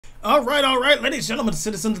All right, ladies and gentlemen,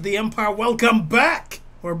 citizens of the Empire, welcome back.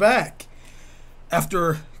 We're back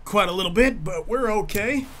after quite a little bit, but we're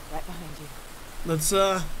okay. Right behind you. Let's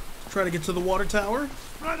try to get to the water tower.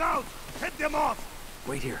 Spread out! Hit them off!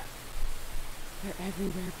 Wait here. They're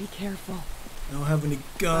everywhere. Be careful. I don't have any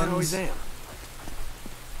guns. I always am.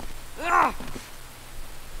 Ah!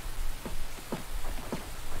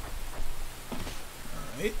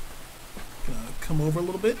 All right. Gonna come over a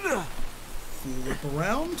little bit. Flip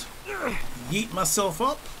around. Yeet myself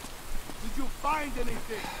up. Did you find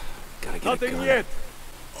anything? Gotta get a Nothing gun. yet.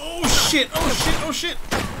 Oh shit! Oh shit! Oh shit!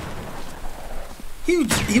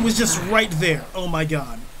 He was just right there. Oh my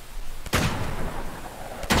god.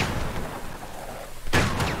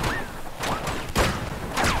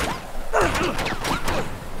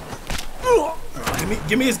 Alright,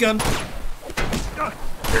 give me his gun.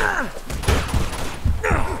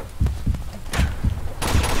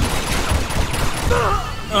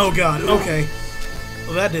 Oh god, okay.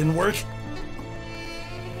 Well, that didn't work.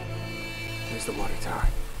 There's the water tower.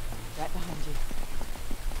 Right behind you.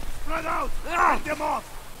 Spread out! Hit them off!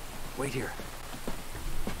 Wait here.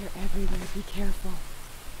 They're everywhere. Be careful.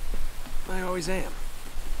 I always am.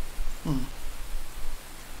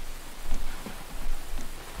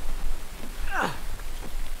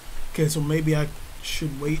 Okay, so maybe I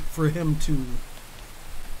should wait for him to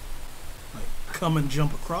like come and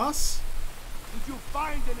jump across. Did you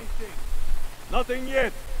find anything? Nothing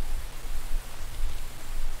yet.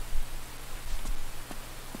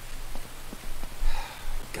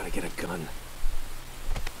 Gotta get a gun.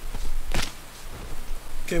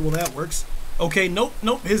 Okay, well that works. Okay, nope,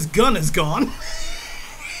 his gun is gone.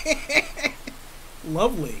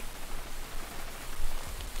 Lovely.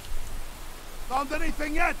 Found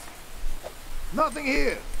anything yet? Nothing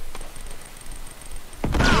here.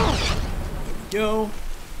 Go.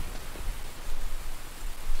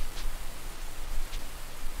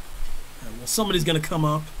 Alright, well, somebody's gonna come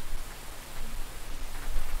up.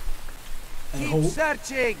 And Keep hold.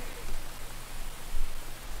 searching.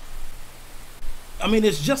 I mean,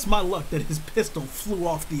 it's just my luck that his pistol flew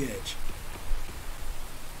off the edge.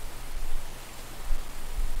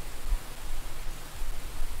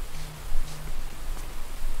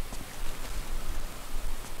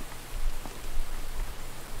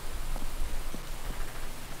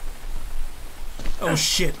 Oh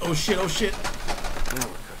shit, oh shit, oh shit. Now we're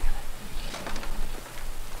cooking.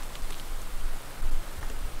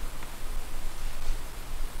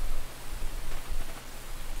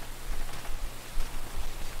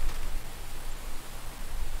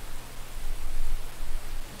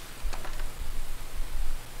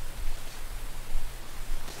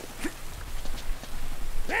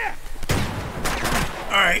 There!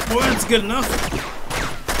 Alright, well that's good enough.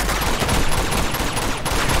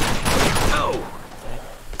 Oh!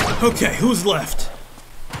 Okay, who's left?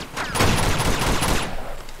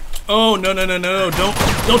 Oh no!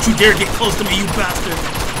 Don't you dare get close to me, you bastard!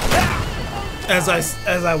 As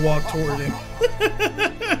I walk toward him.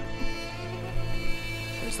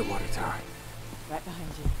 There's the water tower. Right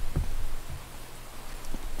behind you.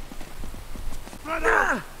 Spread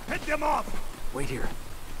out! Hit them off! Wait here.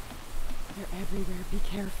 They're everywhere. Be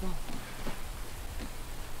careful.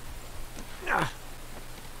 Alright,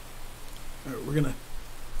 we're gonna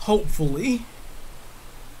hopefully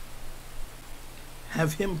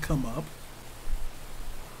have him come up.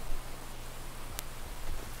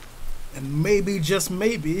 And maybe, just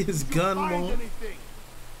maybe, his gun Find won't anything?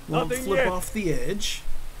 Nothing flip yet. off the edge.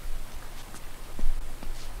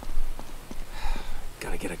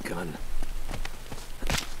 Gotta get a gun.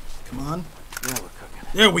 Come on. Now we're cooking.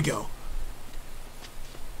 There we go.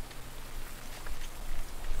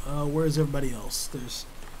 Where's everybody else? There's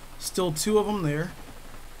still two of them there.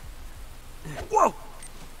 Whoa!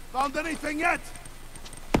 Found anything yet?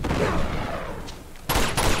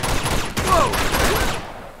 Whoa!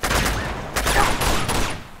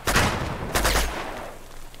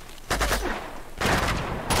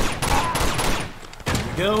 There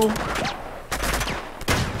we go.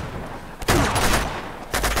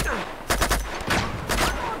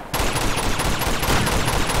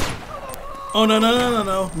 Oh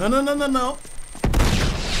no.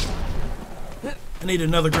 I need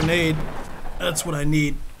another grenade. That's what I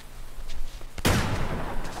need.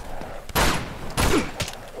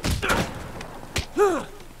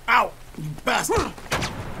 Ow! You bastard!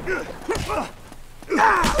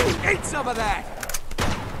 Eat some of that!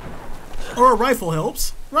 Or a rifle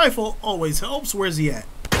helps. Rifle always helps. Where's he at?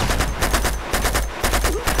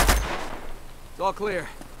 It's all clear.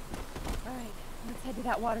 All right. Let's head to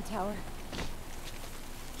that water tower.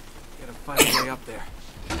 Gotta find a way up there.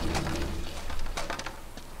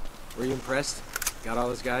 Were you impressed? Got all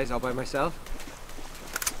those guys all by myself?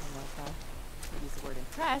 I don't know if I'll use the word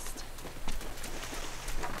impressed.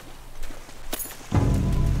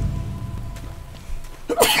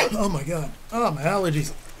 Oh my god. Oh, my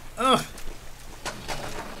allergies. Ugh.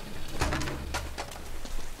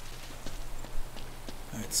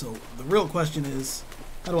 Alright, so the real question is,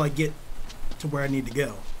 how do I get to where I need to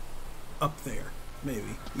go? Up there.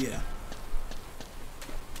 Maybe. Yeah.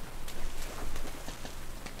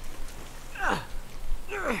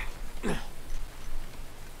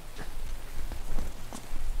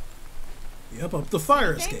 Yep, up the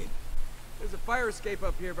fire escape. There's a fire escape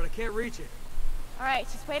up here, but I can't reach it. All right,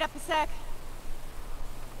 just wait up a sec.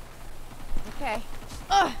 Okay.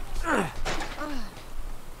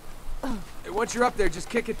 Hey, once you're up there, just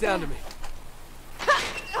kick it down to me.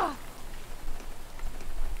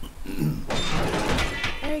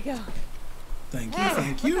 There you go. Thank you, Hey,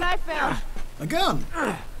 thank look you. what I found. A gun.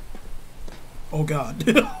 Oh god.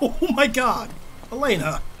 Oh my god.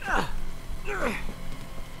 Elena.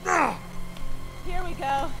 Here we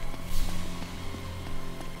go.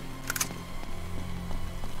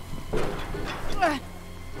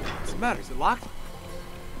 What's the matter? Is it locked?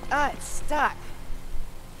 It's stuck.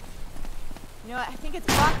 You know what? I think it's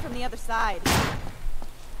blocked from the other side.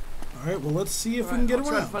 Alright, well let's see if we All can right, get I'll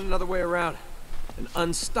try to around. find another way around and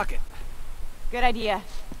unstuck it. Good idea.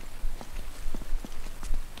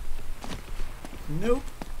 Nope.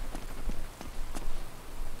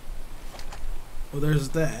 Well, there's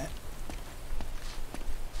that.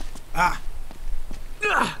 Ah!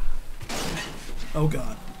 Oh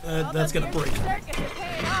god. That's gonna break. Circus is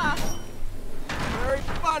paying off. Very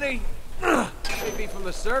funny. Maybe from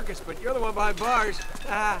the circus, but you're the one behind bars.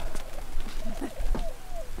 Ah.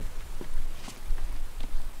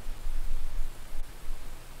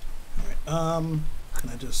 Alright, can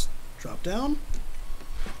I just drop down?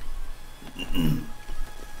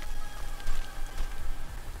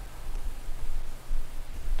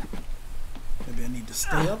 Maybe I need to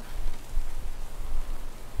stay up.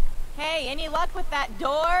 Hey, any luck with that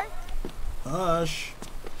door? Hush.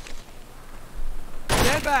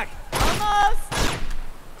 Stand back. Almost.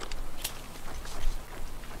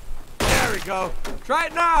 There we go. Try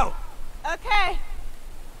it now. Okay.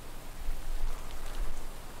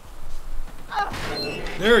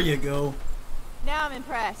 There you go. Now I'm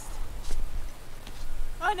impressed.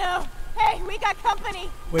 Oh no. Hey, we got company.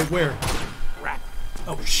 Wait, where? Rat.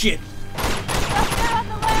 Oh shit. Up there on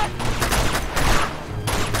the left.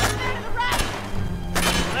 Up there to the right.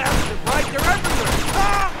 Left and right, they're everywhere.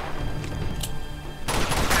 Ah!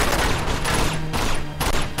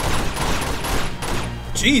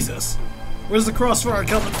 Jesus. Where's the crossfire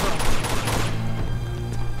coming from?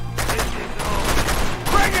 This is over.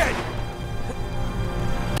 Bring it!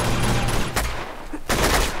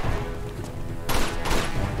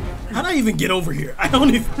 How'd I even get over here? I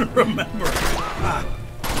don't even remember. Ah.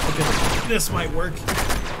 Okay, this might work.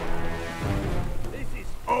 This is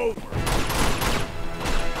over.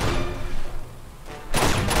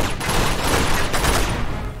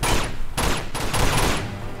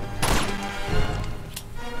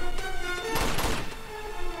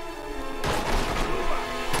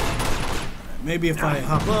 Maybe if I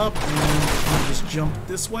hop up and just jump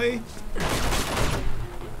this way.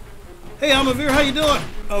 Hey, Amavir, how you doing?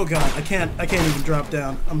 Oh god, I can't even drop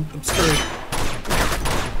down. I'm screwed.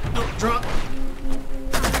 No, drop.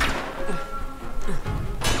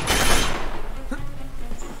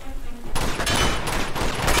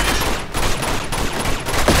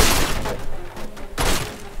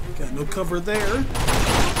 Got no cover there.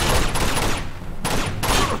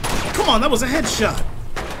 Come on, that was a headshot.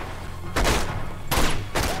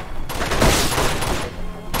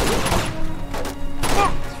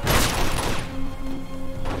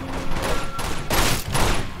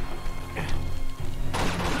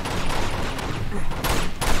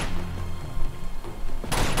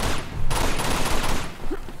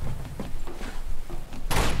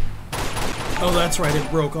 Oh, that's right,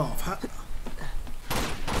 it broke off.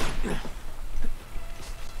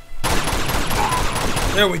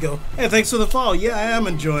 There we go. Hey, thanks for the follow. Yeah, I am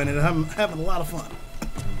enjoying it. I'm having a lot of fun.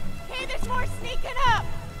 Hey, there's more sneaking up.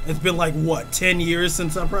 It's been like, what, 10 years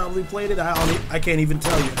since I probably played it? I can't even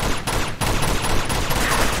tell you.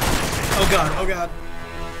 Oh god, oh god.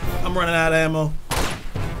 I'm running out of ammo.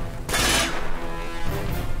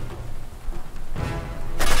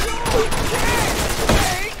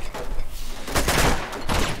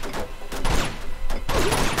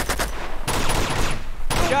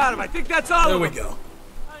 Got him. I think that's all There of we them. go.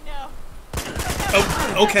 Oh no.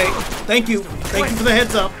 Oh, okay. Thank you. Thank you for the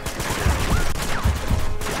heads up.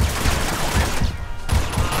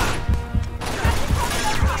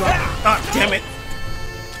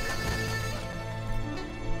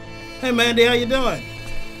 Hey, Mandy, how you doing?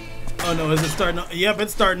 Oh no, is it starting? Yep,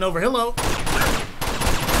 it's starting over. Hello.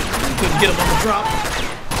 Couldn't get him on the drop.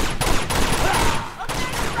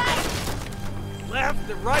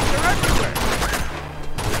 Left and right, they're everywhere.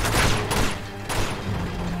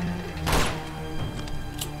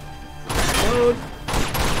 Load.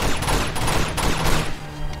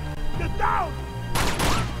 Get down!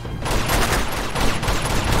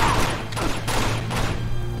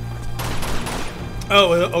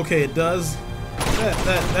 Oh, okay, it does.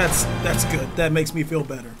 That's good. That makes me feel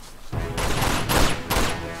better.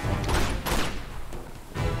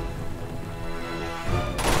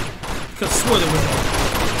 Could have swore there was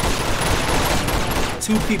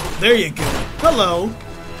 2 people. There you go. Hello.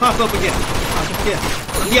 Pop up again. Pop up again.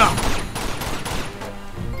 Yeah.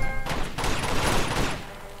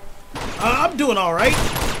 I'm doing all right.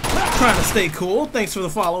 Trying to stay cool. Thanks for the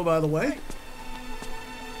follow, by the way.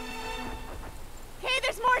 Hey,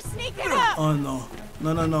 there's more sneaking up. Oh no.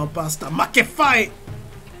 No, basta. Ma che fai?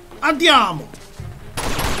 Andiamo.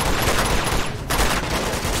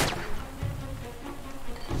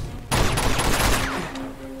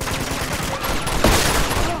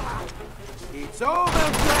 It's over,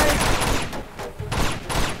 Blake.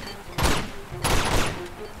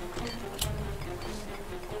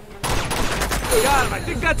 Got him. I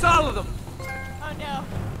think that's all of them. Oh no.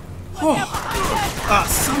 Oh. Behind us. Ah,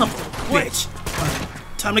 son of a bitch.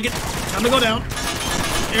 Time to go down.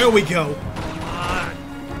 There we go. I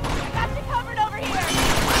got you covered over here.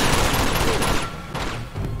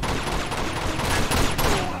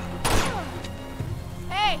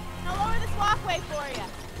 Hey, I'll lower this walkway for you.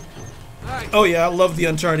 All right. Oh yeah, I love the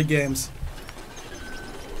Uncharted games.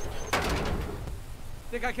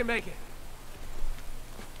 Think I can make it.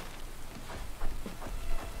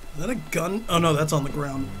 Is that a gun? Oh no, that's on the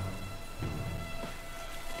ground.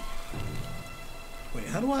 Wait,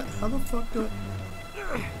 how the fuck do I...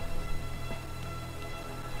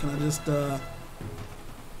 Can I just,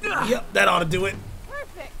 Yep, that ought to do it.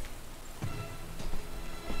 Perfect.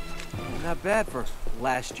 Not bad for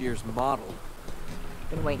last year's model.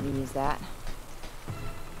 Been waiting to use that.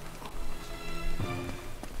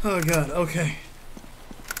 Oh god, okay.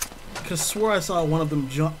 Cause swore I saw one of them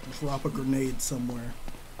drop a grenade somewhere.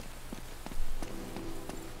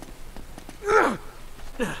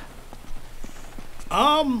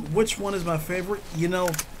 Which one is my favorite? You know,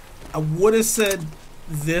 I would have said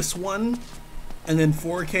this one, and then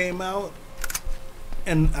 4 came out,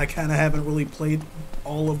 and I kind of haven't really played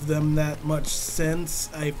all of them that much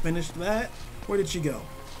since I finished that. Where did she go?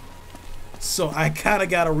 So I kind of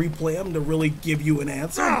got to replay them to really give you an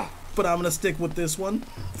answer, but I'm going to stick with this one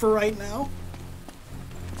for right now.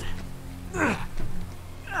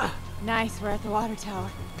 Nice, we're at the water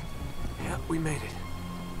tower. Yeah, we made it.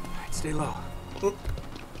 All right, stay low. Oh.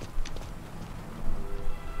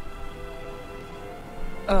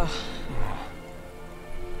 Ugh.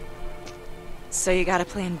 So you got a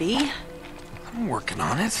plan B? I'm working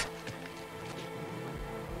on it.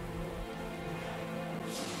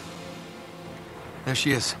 There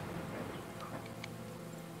she is.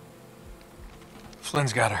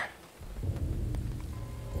 Flynn's got her.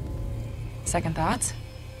 Second thoughts?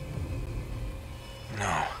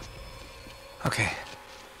 No. Okay.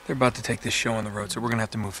 They're about to take this show on the road, so we're gonna have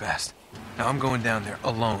to move fast. Now I'm going down there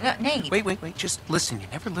alone. Nate. Wait. Just listen. You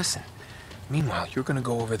never listen. Meanwhile, you're gonna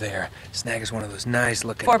go over there, snag us one of those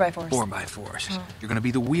nice-looking 4x4s. 4x4s. You're gonna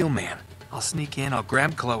be the wheelman. I'll sneak in. I'll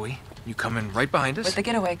grab Chloe. You come in right behind us. With the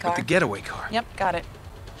getaway car. With the getaway car. Yep, got it.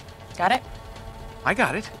 Got it? I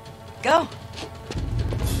got it. Go.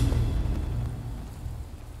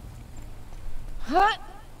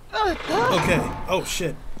 Okay. Oh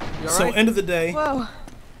shit. You all So right? end of the day, Whoa.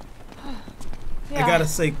 Yeah. I gotta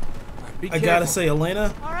say, Be I gotta careful. say,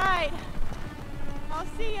 Elena, All right. I'll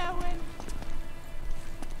see ya when...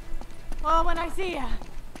 Well, when I see ya.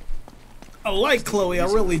 I like Chloe, I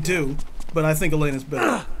really do, but I think Elena's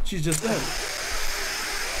better. She's just better.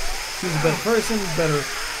 She's a better person, better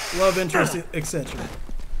love interest, etc.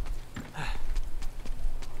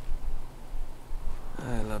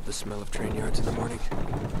 I love the smell of train yards in the morning.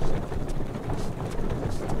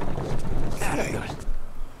 Okay.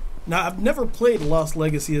 Now, I've never played Lost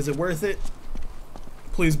Legacy. Is it worth it?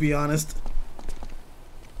 Please be honest.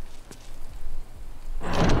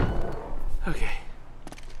 Okay.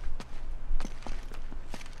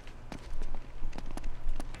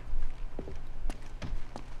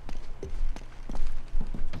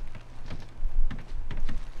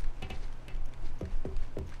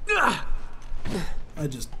 I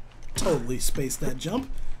just totally spaced that jump.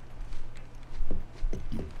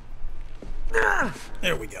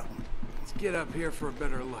 There we go. Let's get up here for a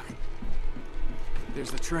better look.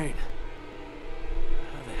 There's the train.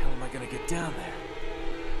 How the hell am I gonna get down there?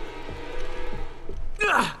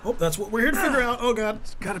 Oh, that's what we're here to figure out. Oh, God.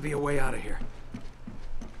 There's gotta be a way out of here.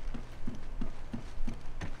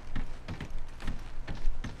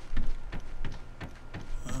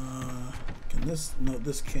 Can this... No,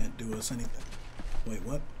 this can't do us anything. Wait,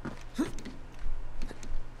 what?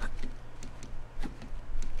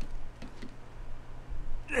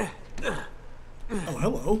 Oh,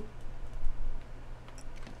 hello.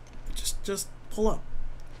 Just pull up.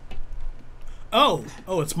 Oh!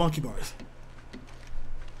 Oh, it's monkey bars.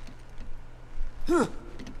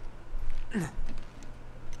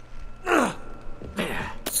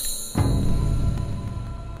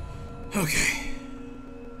 Okay.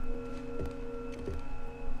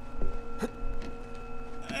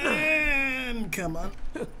 And come on.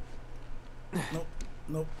 Nope.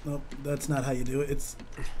 Nope. Nope. That's not how you do it. It's...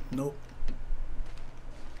 Nope.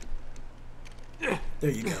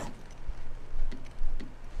 There you go.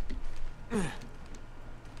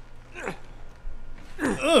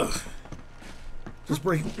 Ugh. Just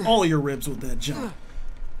break all your ribs with that jump.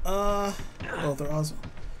 Well, they're awesome.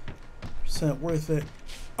 Percent worth it.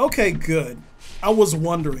 Okay, good. I was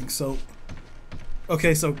wondering, so...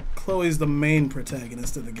 Okay, so Chloe's the main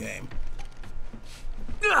protagonist of the game.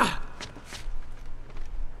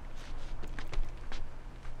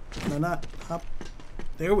 No, not hop.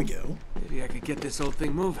 There we go. Maybe I could get this old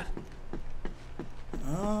thing moving.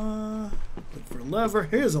 Look for a lever.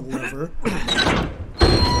 Here's a lever.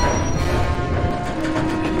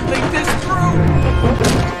 Think this through!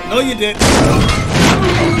 No, you didn't.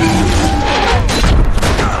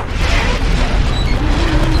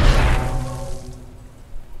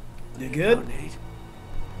 You good? Oh, Nate.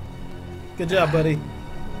 Good job, buddy.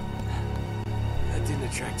 That didn't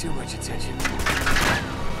attract too much attention.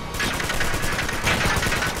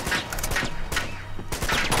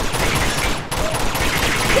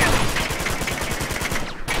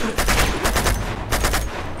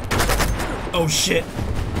 Oh shit.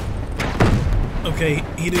 Okay,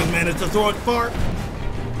 he didn't manage to throw it far.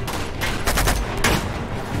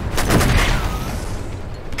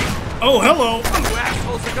 Oh, hello. You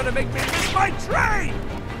assholes are gonna make me miss my train!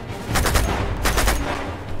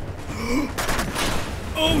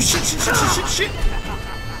 Oh shit, shit, shit, shit, shit, shit.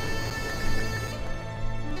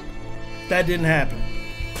 That didn't happen.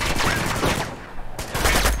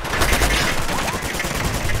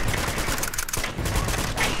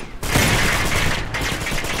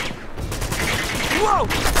 Whoa!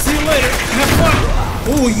 See you later. Have fun.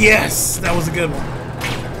 Oh yes, that was a good one.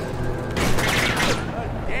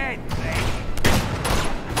 Dead thing.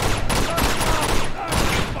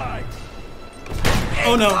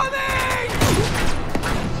 Oh no.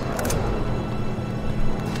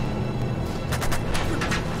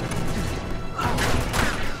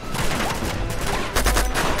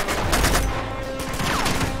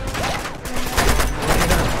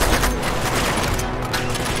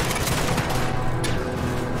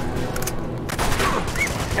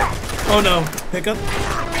 Oh no, pickup.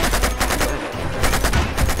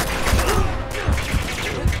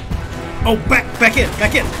 Oh, back in.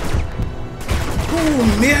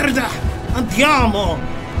 Oh, merda! Andiamo!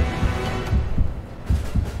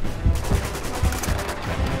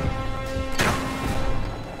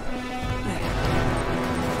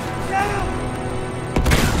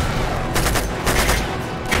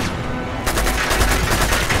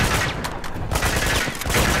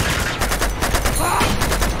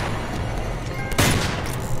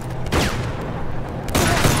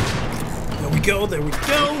 There we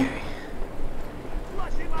go.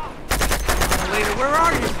 Lena, where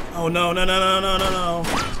are you? Oh no.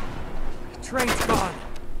 The train's gone.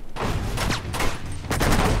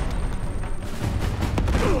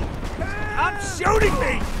 I'm shooting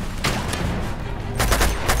me!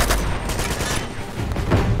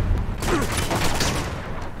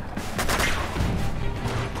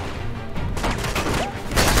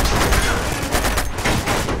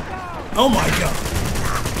 Oh my god.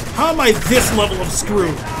 How am I this level of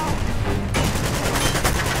screwed?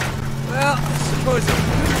 Well, I suppose it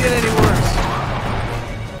couldn't get any worse.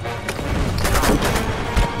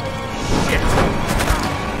 Shit.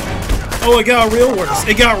 Oh, it got real worse.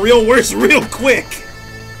 It got real worse real quick.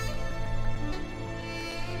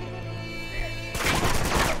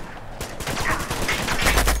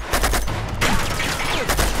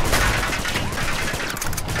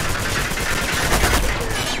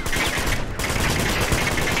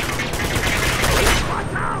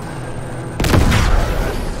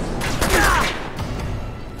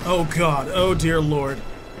 Oh god, oh dear lord.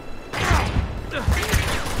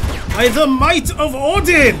 By the might of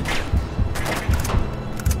Odin!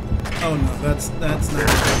 Oh no, that's not good.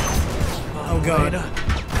 Oh god.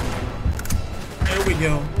 There we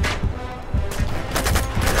go.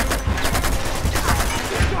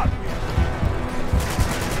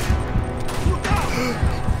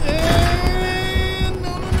 And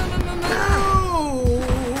no.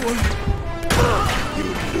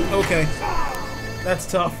 Okay. That's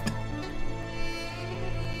tough.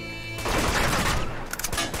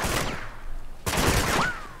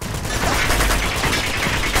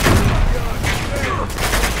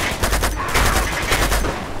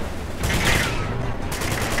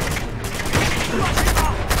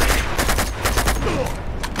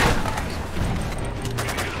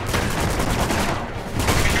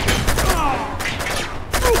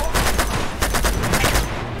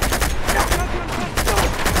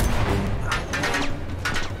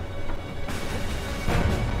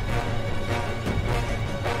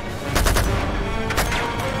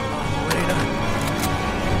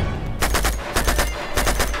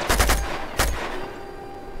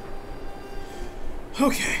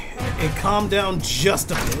 Okay, it calmed down just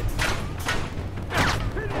a bit.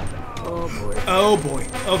 Oh boy. Oh boy,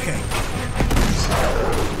 okay.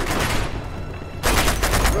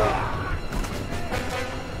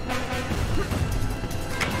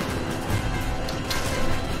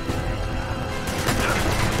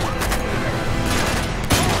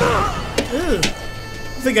 Ugh.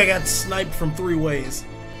 I think I got sniped from 3 ways.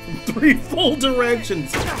 From 3 full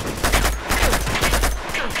directions.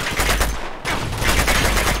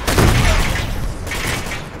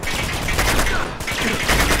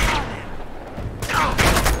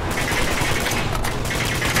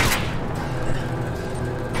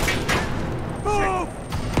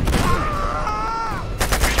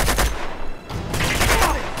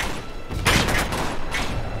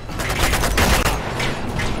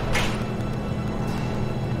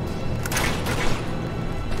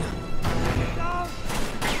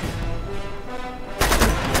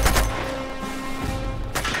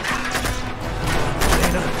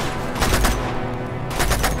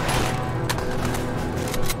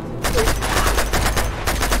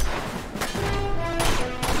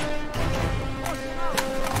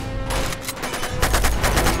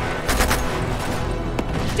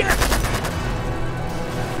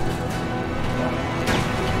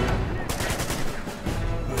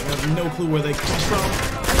 No clue where they come from.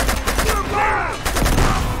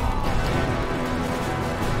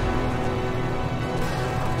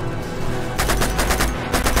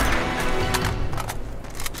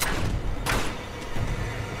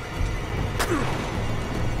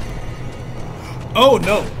 Oh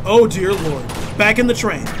no! Oh dear lord! Back in the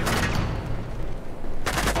train.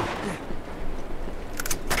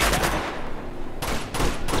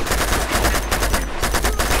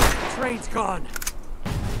 Train's gone.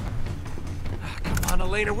 Come on,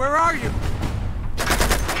 Elena, where are you?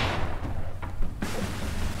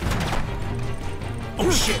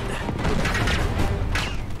 Oh shit!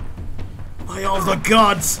 By all the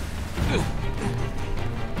gods!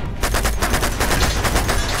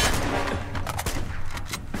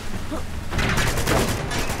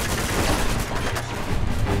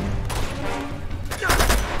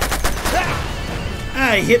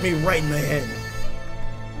 Ah, he hit me right in the head.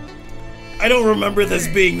 I don't remember this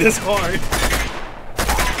being this hard.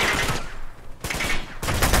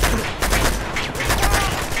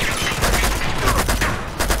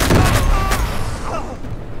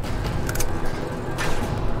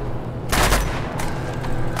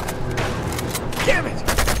 Damn it!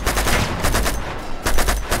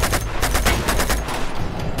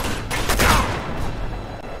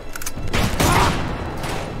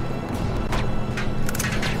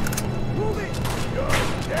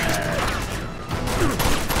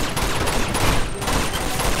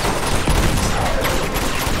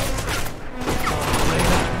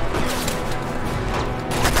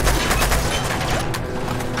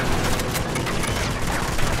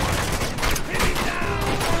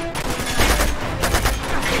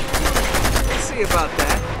 About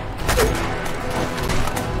that.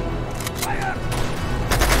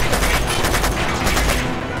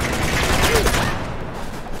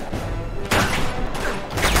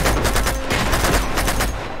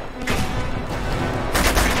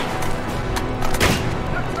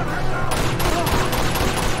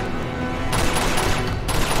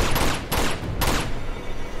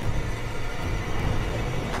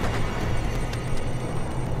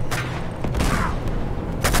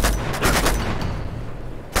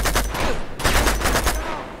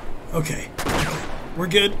 Okay. We're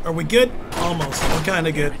good. Are we good? Almost. We're kind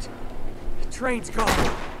of good. The train's gone.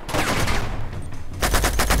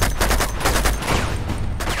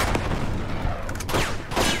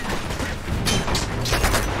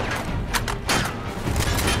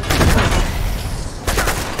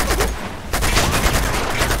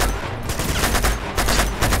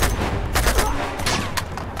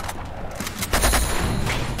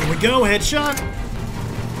 go, headshot.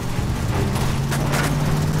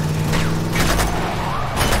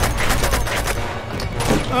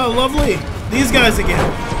 Oh, lovely. These guys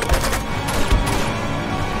again.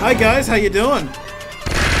 Hi guys, how you doing?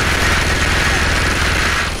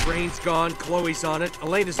 Rain's gone, Chloe's on it,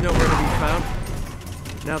 Elena's nowhere to be found.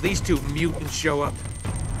 Now these two mutants show up.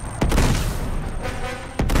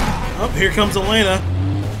 Oh, here comes Elena.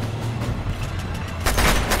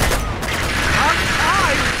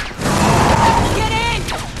 Get in!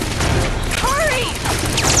 Hurry!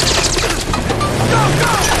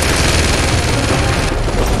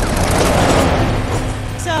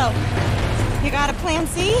 So, you got a plan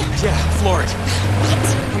C? Yeah, floor it.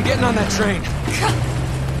 I'm getting on that train.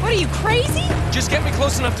 What are you, crazy? Just get me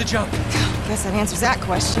close enough to jump. Guess that answers that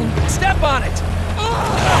question. Step on it!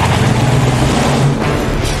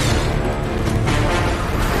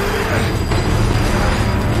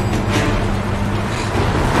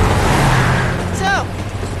 So,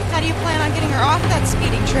 how do you plan on getting her off that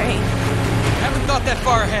speeding train? Haven't thought that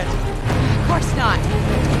far ahead. Of course not.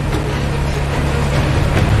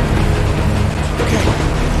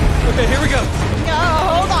 Okay, here we go. No,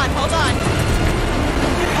 hold on.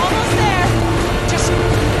 Almost there. Just...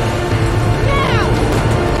 Now!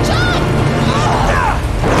 Jump!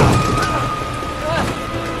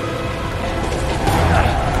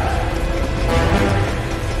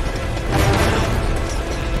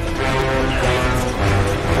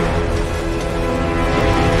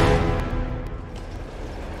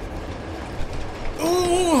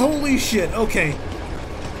 Oh, holy shit. Okay.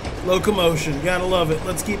 Locomotion. Gotta love it.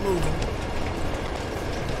 Let's keep moving.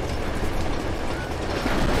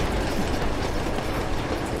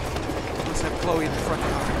 Let's have Chloe in the front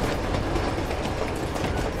car.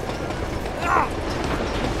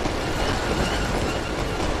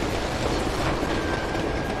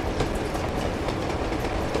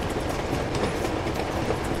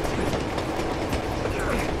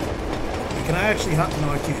 Can I actually hop? No,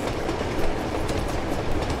 I can't.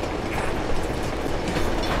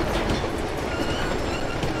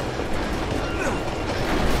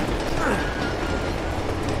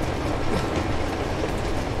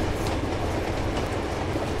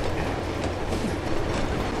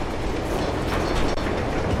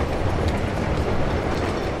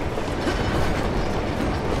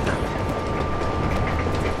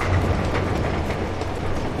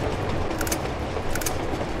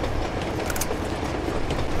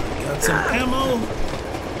 Got some ammo.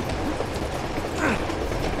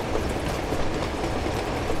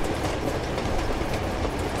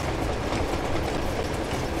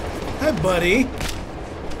 Hi, buddy.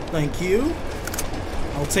 Thank you.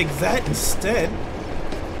 I'll take that instead.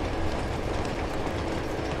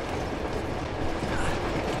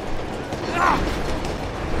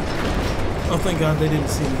 Oh, thank God they didn't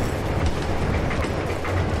see me.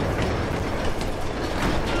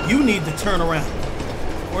 You need to turn around.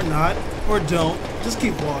 Or not. Or don't. Just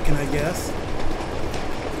keep walking, I guess.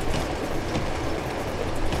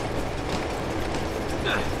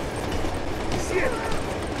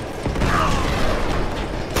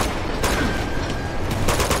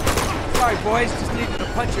 Sorry, boys, just needed to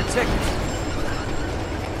punch your ticket.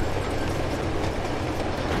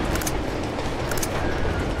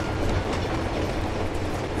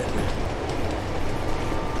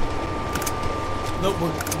 Nope,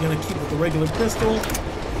 we're gonna keep with the regular pistol.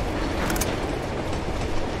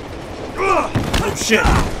 Oh shit!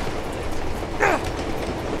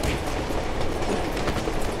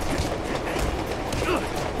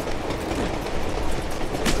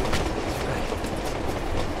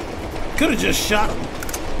 Could have just shot him.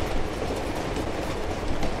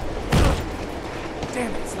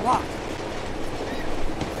 Damn it, it's locked.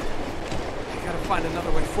 I gotta find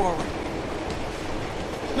another way forward.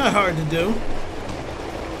 Not hard to do.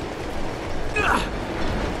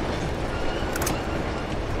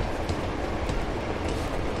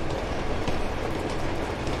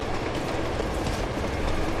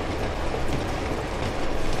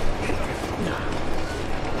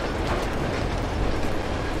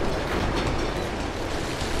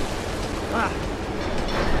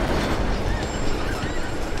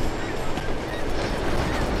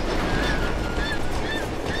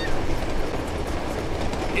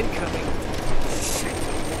 Incoming.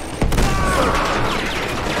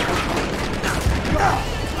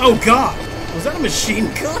 Oh God! Was that a machine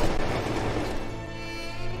gun?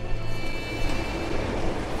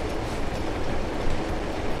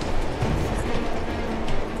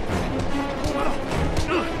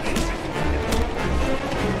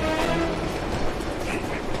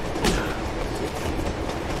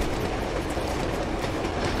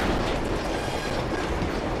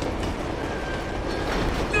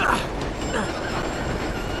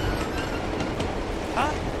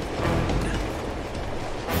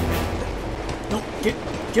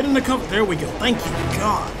 Get in the cover. There we go. Thank you,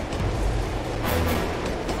 God.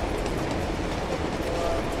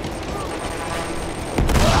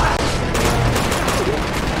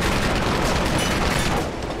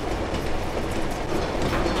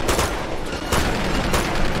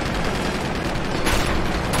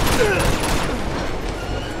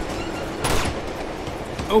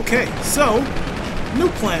 Okay, so, new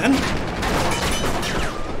plan.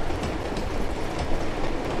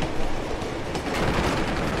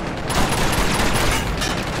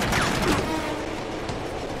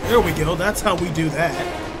 There we go, that's how we do that.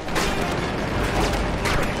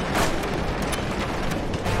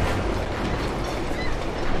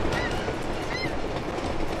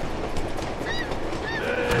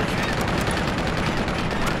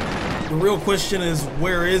 The real question is,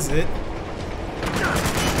 where is it?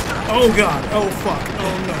 Oh God, oh fuck,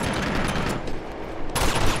 oh no.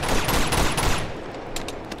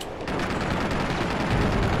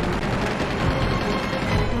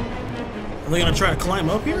 Are they gonna try to climb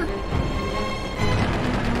up here?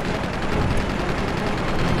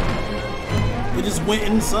 They just went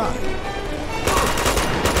inside.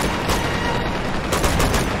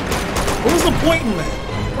 What was the point in that?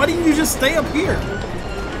 Why didn't you just stay up here?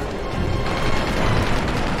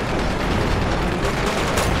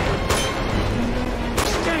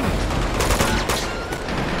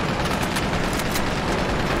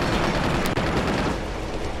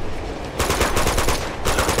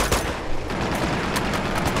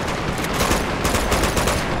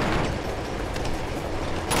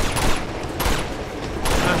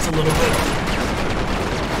 A little bit.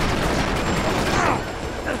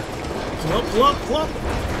 Clump, clump, clump.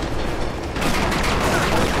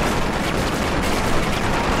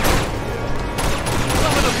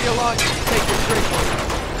 Someone will be along to take your critical.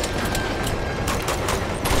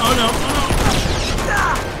 Oh no, oh no.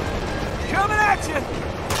 Coming at you!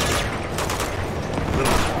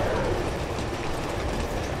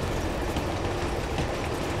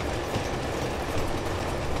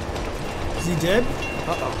 Is he dead?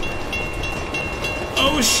 Uh-oh.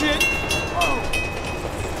 Oh shit!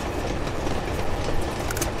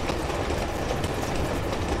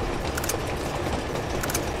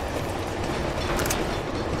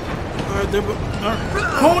 Alright, they're...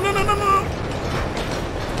 Oh, no, no, no, no!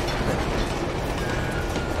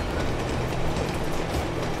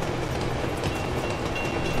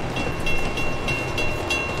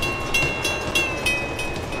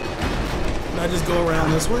 Can I just go around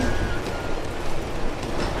this way?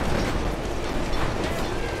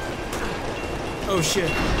 Oh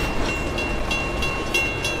shit.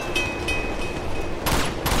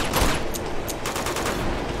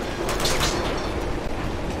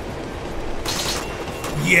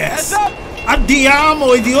 Yes!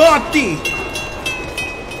 Andiamo, idioti!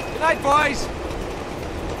 Good night, boys!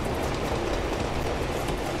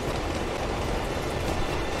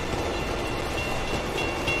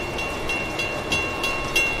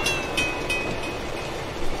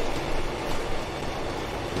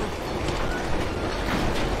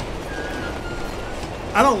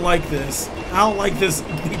 I don't like this. I don't like this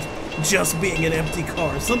just being an empty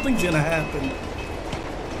car. Something's gonna happen.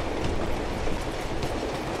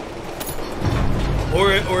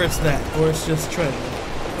 Or it's that. Or it's just treading.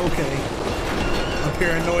 Okay. My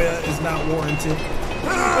paranoia is not warranted.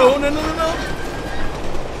 Oh, no, no, no, no!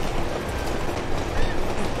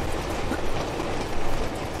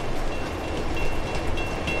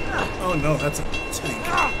 Oh no, that's a tank.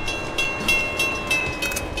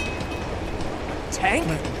 Tank?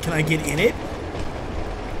 Can I get in it?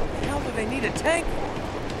 The hell do they need a tank?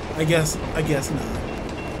 I guess not.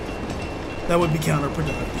 That would be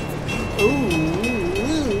counterproductive. Ooh.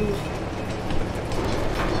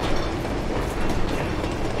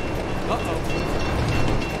 Uh-oh.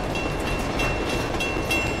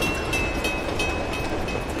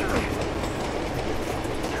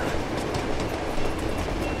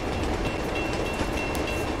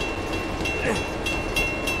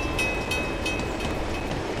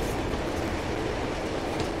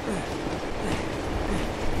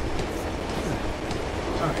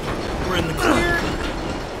 We're in the clear.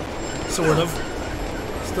 Sort of.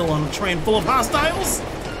 Still on a train full of hostiles.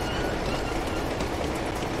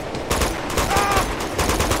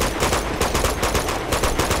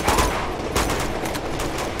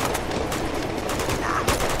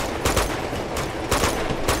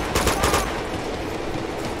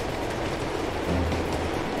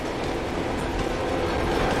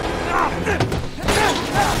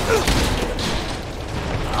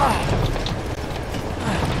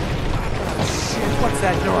 What's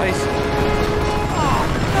that noise? Oh,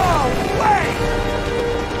 no way!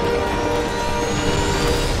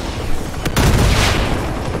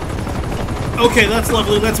 Okay, that's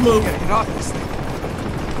lovely. Let's move. Get off this thing.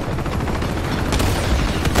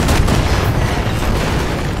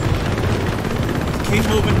 Keep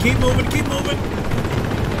moving, keep moving, keep moving.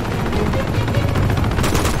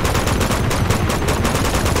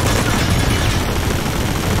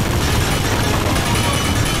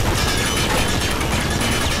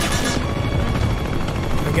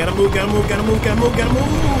 I gotta move, gotta move, gotta move, gotta move, gotta move.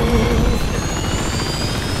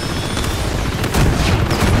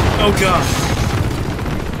 Oh god.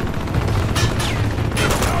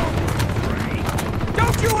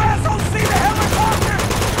 Don't you assholes see the helicopter?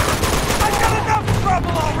 I've got enough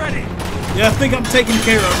trouble already. Yeah, I think I'm taken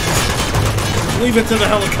care of. Just leave it to the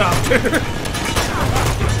helicopter.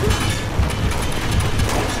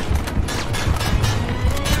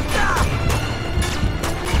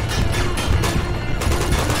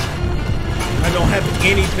 I don't have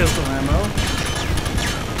any pistol ammo.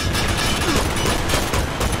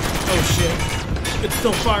 Oh shit. It's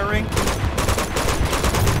still firing.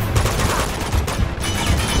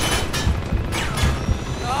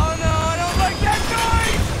 Oh no, I don't like that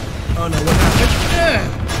noise! Oh no, what happened? Yeah.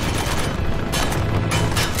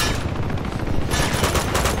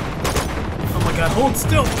 Oh my god, hold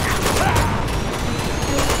still.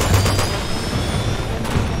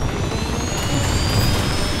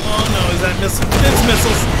 Oh no, is that missile? It's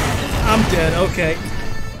missiles. I'm dead, okay.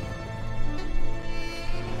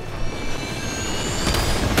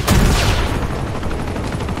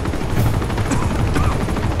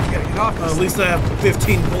 Gotta get off this At least I have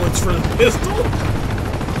 15 bullets for the pistol.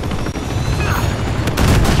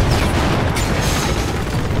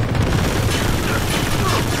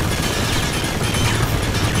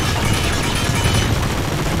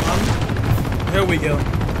 There we go.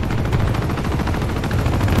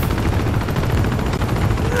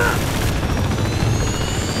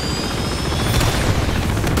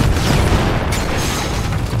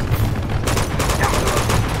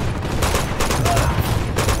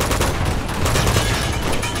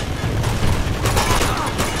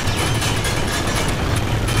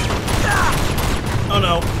 Oh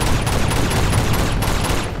no.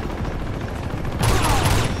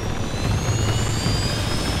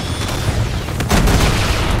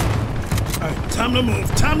 Alright, time to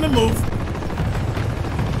move, time to move.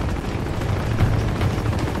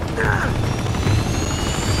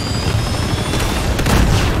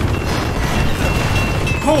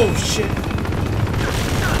 Oh shit.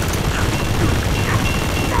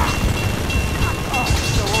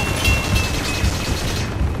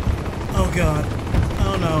 Oh god.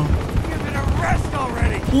 Oh no. Give it a rest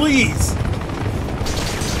already! Please.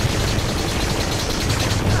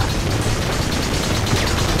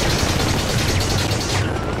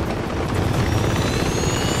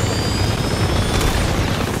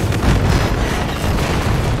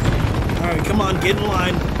 Alright, come on, get in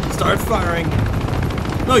line. Start firing.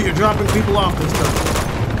 No, you're dropping people off this time.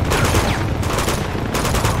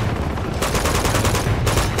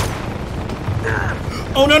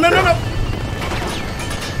 Oh no no no no!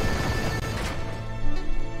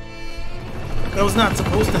 That was not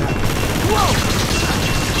supposed to happen. Whoa!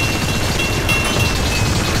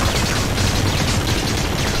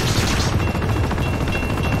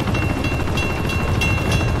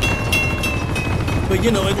 But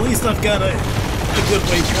you know, at least I've got a good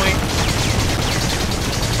waypoint.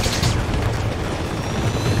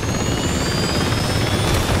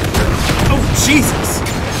 Oh Jesus!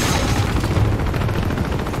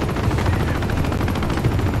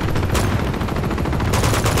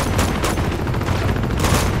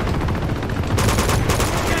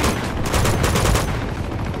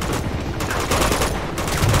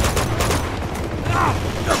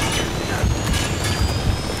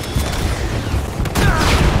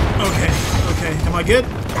 Am I good?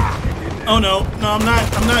 Oh no, no, I'm not.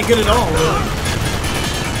 I'm not good at all, really.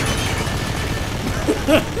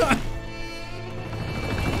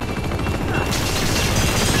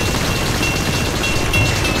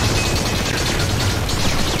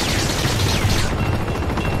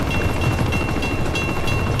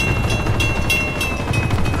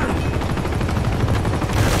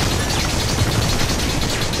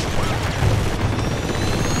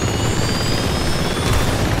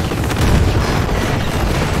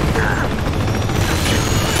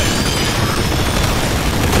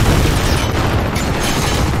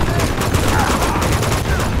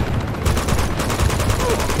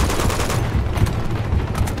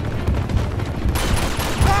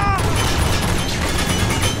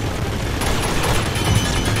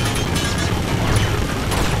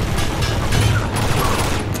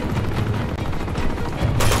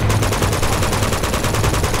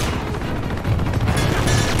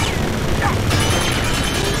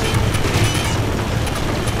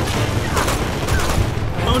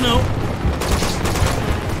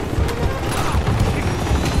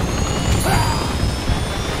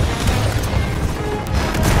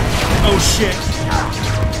 shit!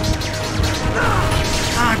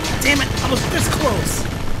 Ah, damn it! I was this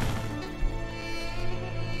close!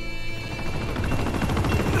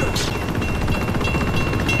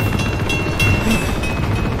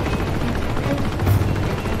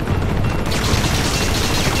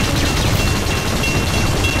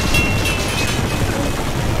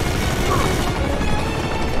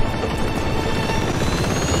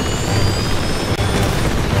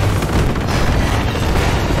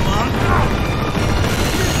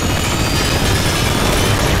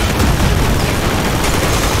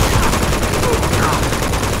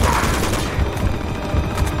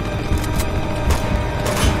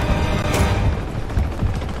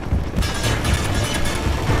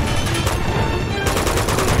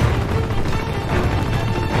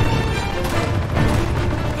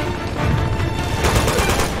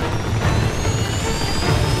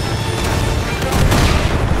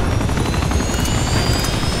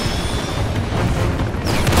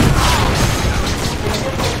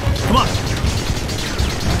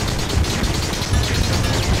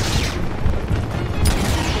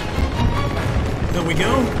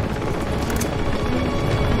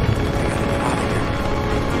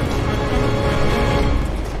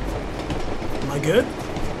 Good?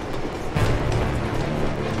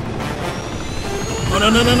 Oh no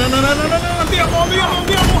no no no no no no no no! Andiamo andiamo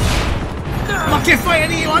andiamo! Ma che fai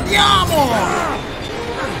Dio? Andiamo!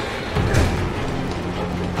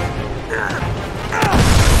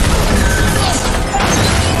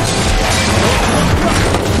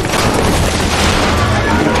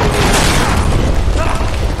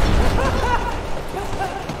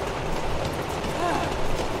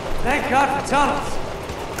 Thank God for tunnels.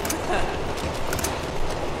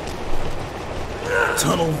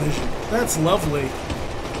 Tunnel vision. That's lovely.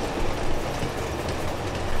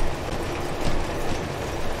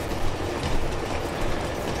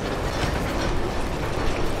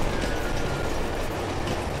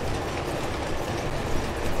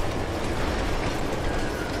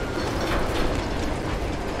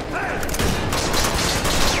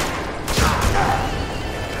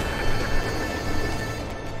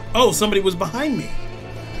 Oh, somebody was behind me.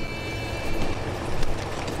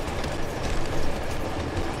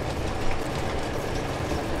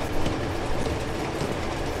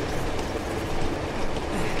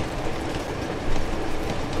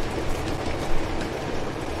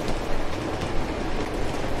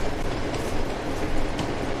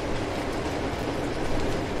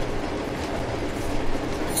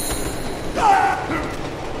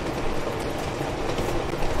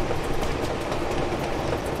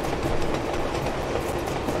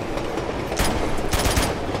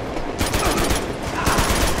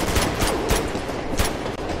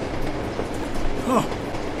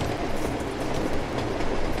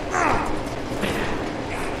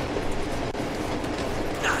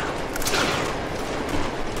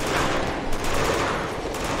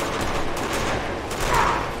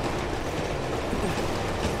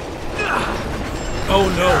 Oh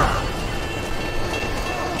no.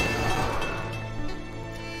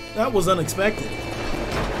 That was unexpected.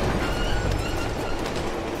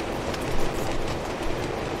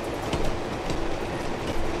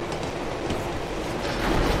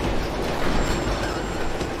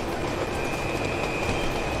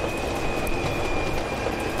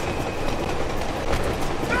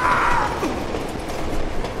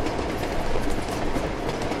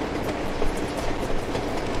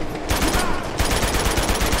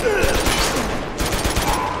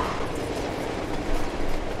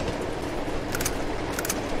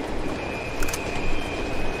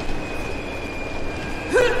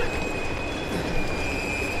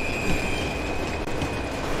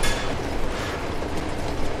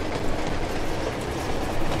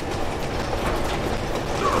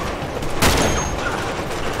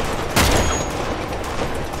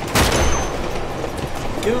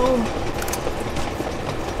 Go.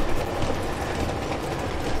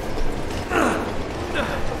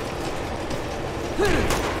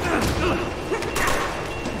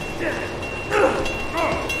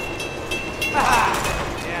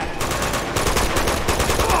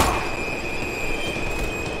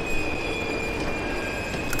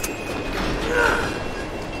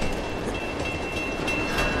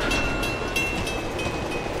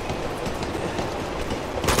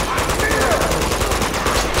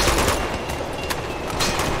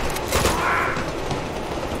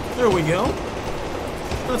 There we go.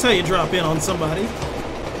 That's how you drop in on somebody.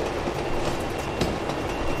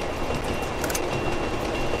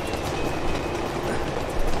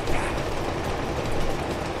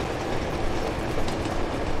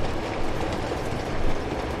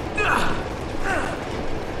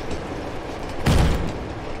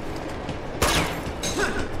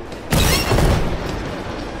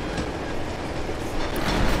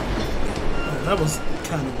 That was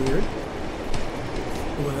kind of weird.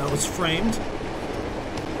 The way that was framed.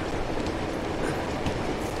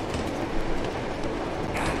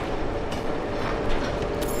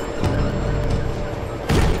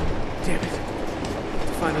 Damn it. Have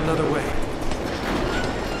to find another way.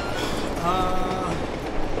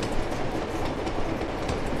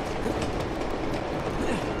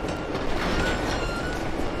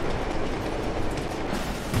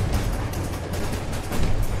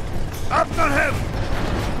 After him!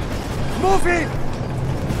 Move in!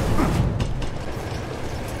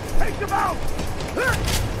 Take them out!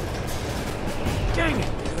 Dang it.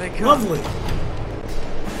 Here they come. Lovely.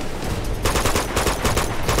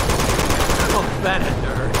 Oh, that had to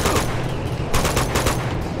hurt.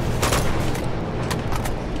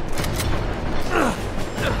 Oh,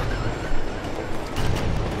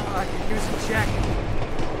 I could use a jacket.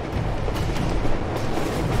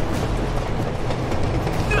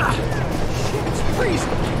 Shit, it's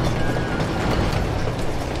freezing.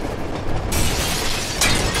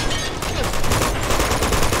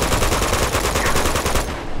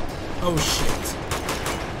 Oh shit.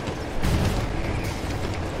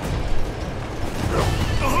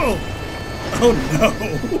 Oh! Oh no!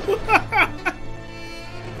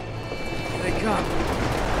 Here they come.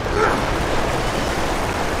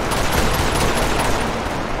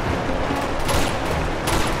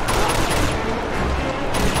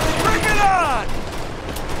 Bring it on!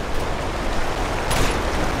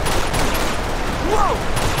 Whoa!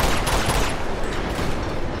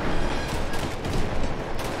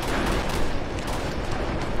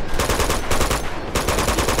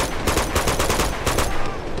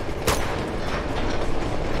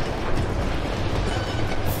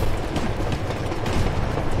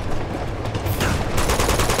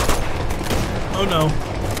 Oh no.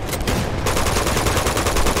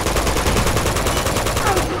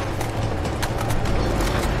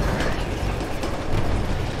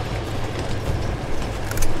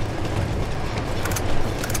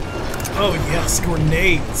 Oh yes,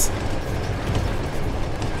 grenades.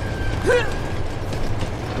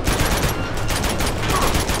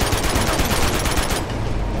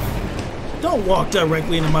 Don't walk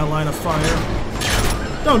directly into my line of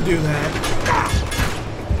fire. Don't do that.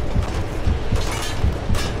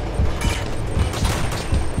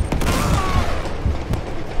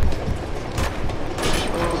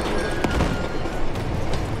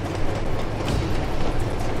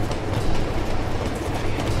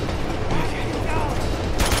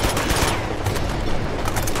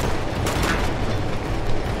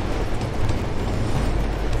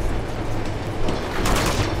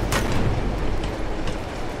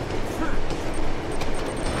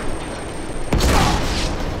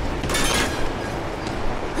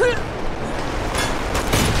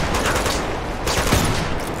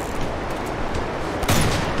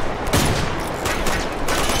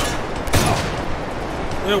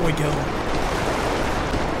 There we go.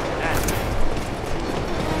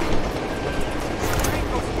 Train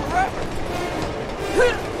goes forever!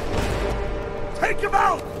 Take him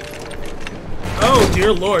out! Oh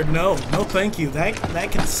dear Lord, no. No thank you. That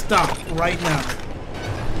can stop right now.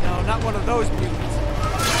 No, not one of those mutants.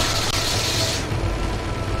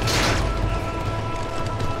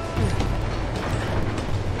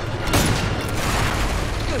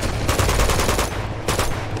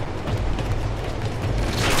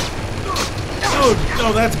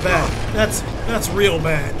 Oh, that's bad. That's real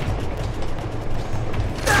bad.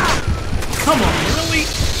 Come on, really?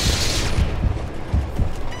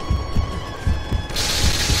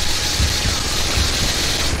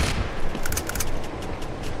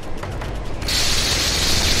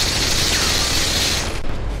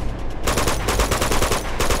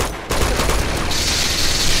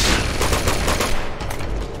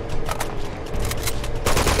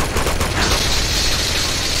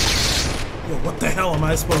 What the hell am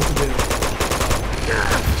I supposed to do?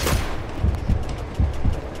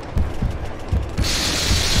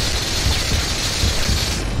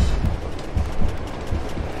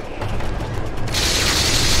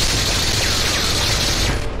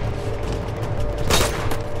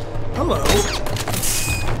 Hello.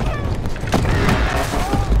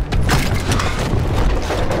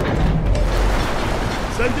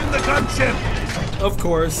 Send in the gunship! Of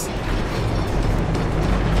course.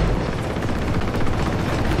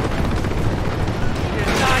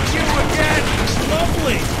 Not you again!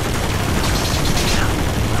 Lovely.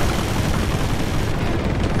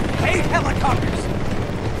 Hate helicopters!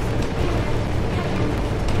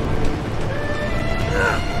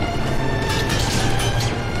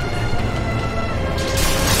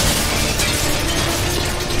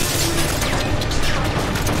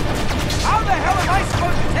 How the hell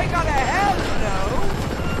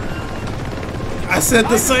I said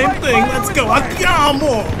the same thing. Let's go.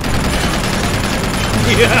 Andiamo.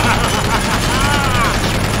 Yeah.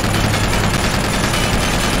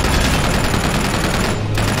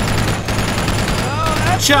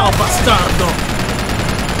 Ciao, bastardo.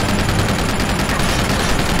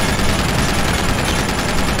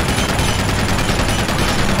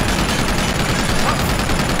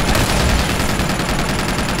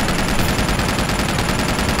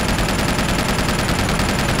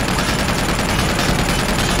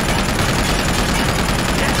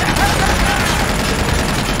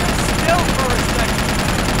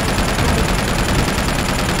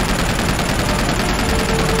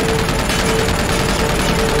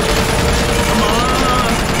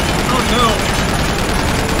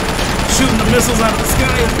 Missiles out of the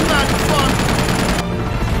sky is not fun.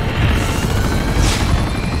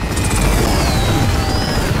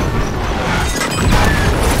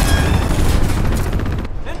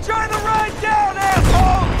 Enjoy the ride down,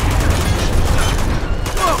 asshole!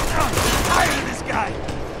 Whoa! Tired of this guy.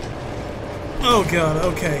 Oh god,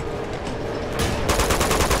 okay.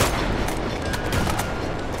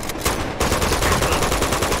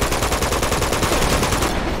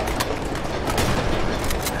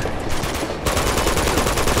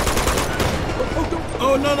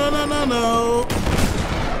 Oh, no, no, no, no, no.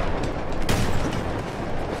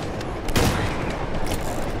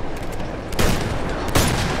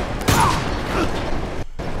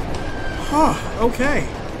 Huh, okay.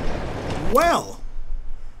 Well,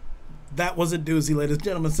 that was a doozy, ladies and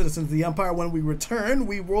gentlemen, citizens of the Empire. When we return,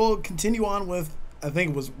 we will continue on with, I think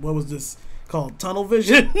it was, what was this called? Tunnel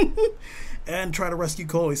Vision? And try to rescue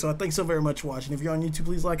Chloe. So thanks so very much for watching. If you're on YouTube,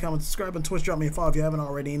 please like, comment, subscribe, and Twitch, drop me a follow if you haven't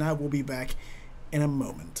already, and I will be back in a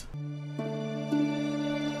moment.